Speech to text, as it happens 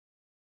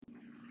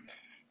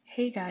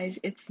Hey guys,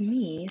 it's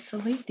me,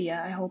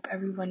 Celathia. I hope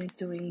everyone is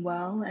doing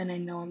well, and I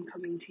know I'm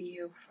coming to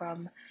you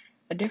from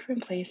a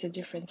different place, a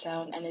different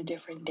sound, and a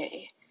different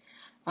day.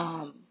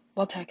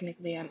 Well,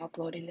 technically, I'm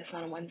uploading this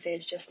on Wednesday,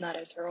 it's just not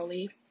as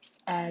early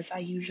as I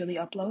usually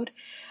upload.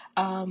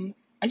 I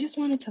just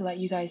wanted to let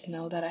you guys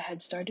know that I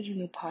had started a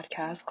new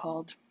podcast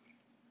called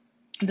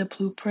The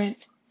Blueprint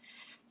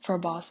for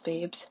Boss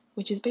Babes,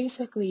 which is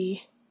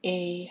basically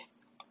a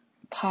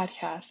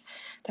podcast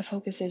that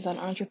focuses on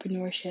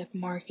entrepreneurship,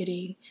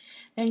 marketing,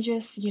 and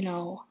just,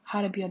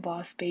 how to be a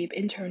boss babe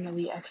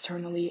internally,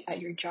 externally,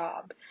 at your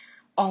job,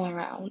 all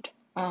around.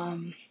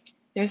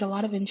 There's a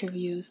lot of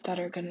interviews that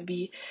are going to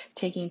be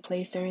taking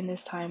place during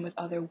this time with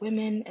other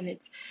women, and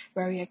it's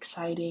very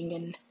exciting,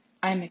 and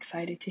I'm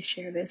excited to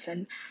share this.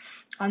 And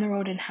on the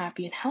road to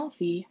happy and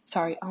healthy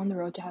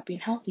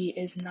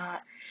is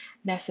not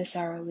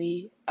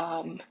necessarily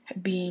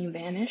being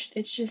vanished,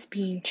 it's just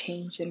being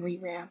changed and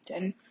revamped.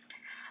 And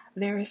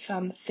there are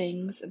some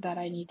things that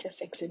I need to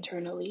fix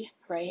internally,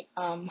 right?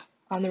 On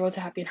the road to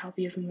happy and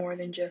healthy is more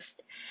than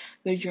just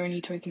the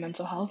journey towards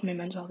mental health. My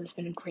mental health has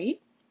been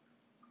great,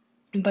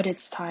 but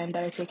it's time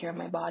that I take care of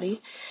my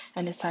body,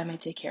 and it's time I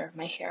take care of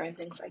my hair and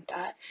things like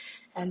that.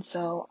 And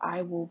so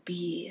I will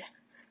be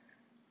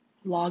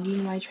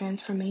logging my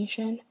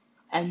transformation,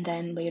 and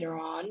then later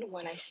on,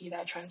 when I see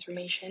that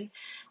transformation,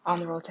 on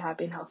the road to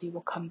happy and healthy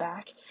will come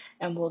back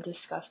and we'll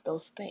discuss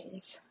those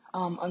things.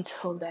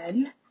 Until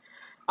then,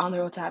 on the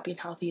road to happy and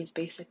healthy is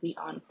basically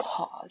on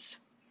pause.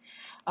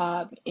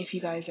 If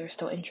you guys are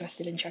still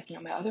interested in checking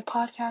out my other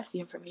podcast, the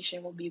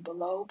information will be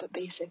below. But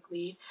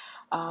basically,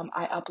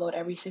 I upload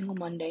every single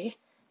Monday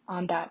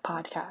on that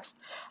podcast.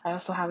 I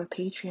also have a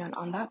Patreon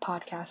on that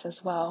podcast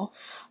as well,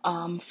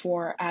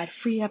 for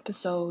ad-free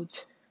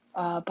episodes,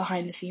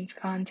 behind the scenes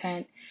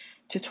content,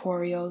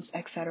 tutorials,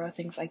 etc.,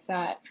 things like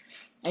that.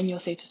 And you'll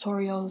say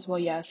tutorials. Well,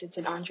 yes, it's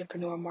an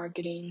entrepreneur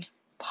marketing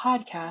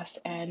podcast,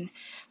 and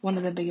one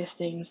of the biggest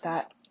things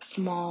that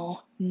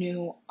small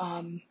new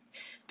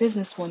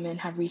businesswomen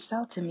have reached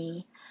out to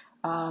me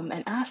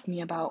and asked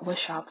me about was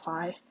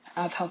Shopify.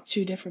 I've helped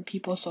 2 different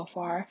people so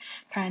far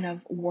kind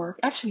of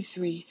actually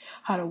 3,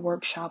 how to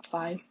work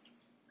Shopify.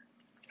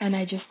 And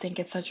I just think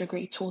it's such a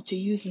great tool to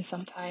use, and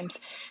sometimes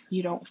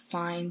you don't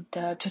find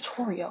the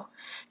tutorial,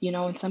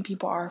 and some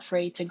people are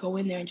afraid to go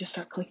in there and just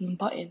start clicking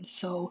buttons.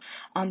 So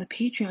on the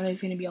Patreon,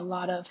 there's going to be a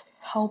lot of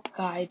help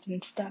guides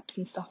and steps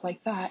and stuff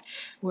like that,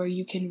 where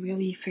you can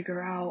really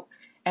figure out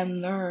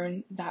and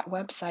learn that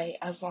website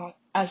as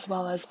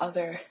well as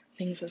other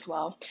things as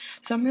well.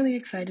 So I'm really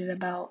excited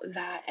about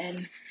that,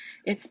 and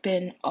it's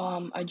been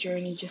a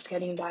journey just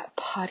getting that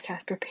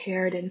podcast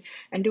prepared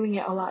and doing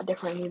it a lot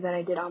differently than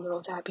I did on the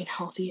road to happy and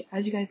healthy.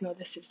 As you guys know,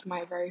 this is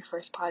my very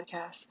first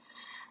podcast.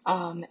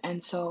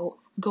 And so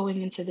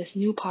going into this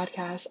new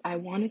podcast, I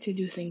wanted to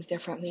do things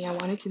differently. I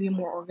wanted to be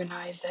more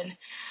organized, and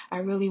I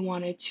really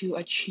wanted to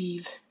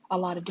achieve a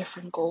lot of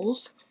different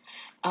goals.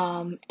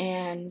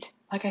 And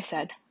like I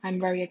said, I'm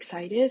very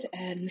excited,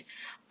 and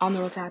on the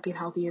road to happy and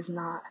healthy is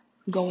not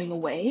going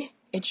away.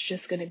 It's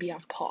just going to be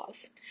on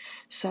pause.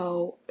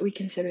 So we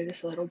consider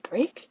this a little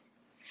break,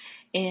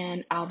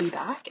 and I'll be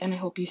back, and I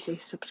hope you stay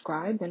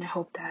subscribed, and I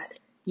hope that,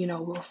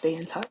 we'll stay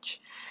in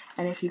touch.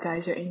 And if you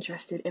guys are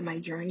interested in my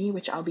journey,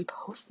 which I'll be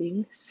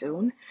posting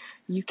soon,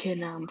 you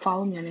can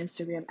follow me on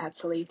Instagram at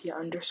Celathia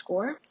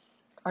underscore.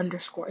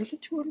 Is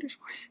it 2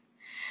 underscores?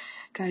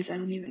 Guys, I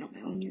don't even know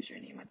my own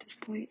username at this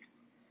point.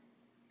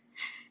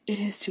 It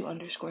is 2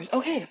 underscores.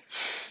 Okay.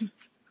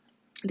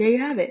 There you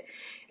have it.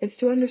 It's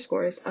 2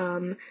 underscores.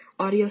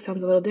 Audio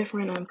sounds a little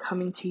different. I'm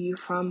coming to you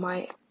from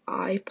my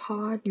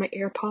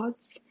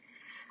AirPods.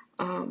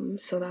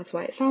 So that's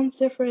why it sounds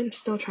different.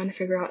 Still trying to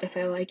figure out if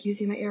I like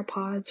using my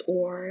AirPods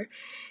or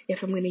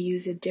if I'm going to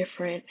use a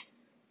different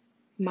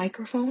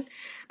microphone.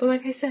 But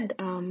like I said,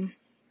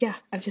 yeah,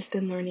 I've just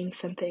been learning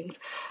some things.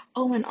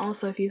 Oh, and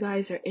also if you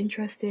guys are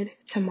interested,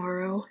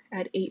 tomorrow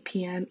at 8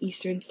 p.m.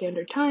 Eastern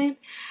Standard Time,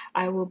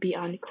 I will be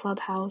on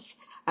Clubhouse.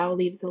 I will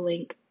leave the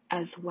link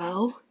as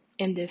well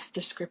in this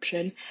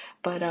description,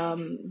 but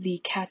the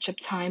Catch Up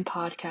Time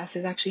podcast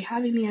is actually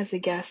having me as a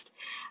guest.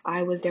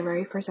 I was their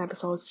very first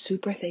episode,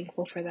 super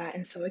thankful for that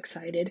and so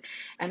excited,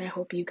 and I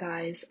hope you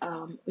guys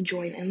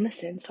join and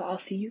listen. So I'll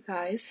see you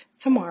guys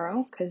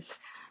tomorrow, because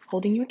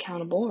holding you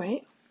accountable,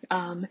 right?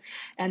 And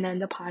then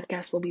the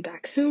podcast will be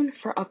back soon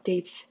for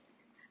updates.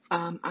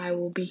 I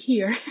will be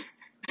here.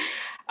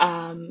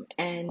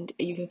 And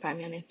you can find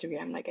me on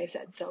Instagram, like I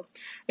said. So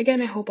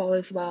again, I hope all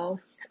is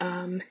well.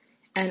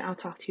 And I'll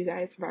talk to you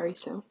guys very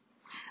soon.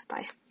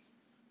 Bye.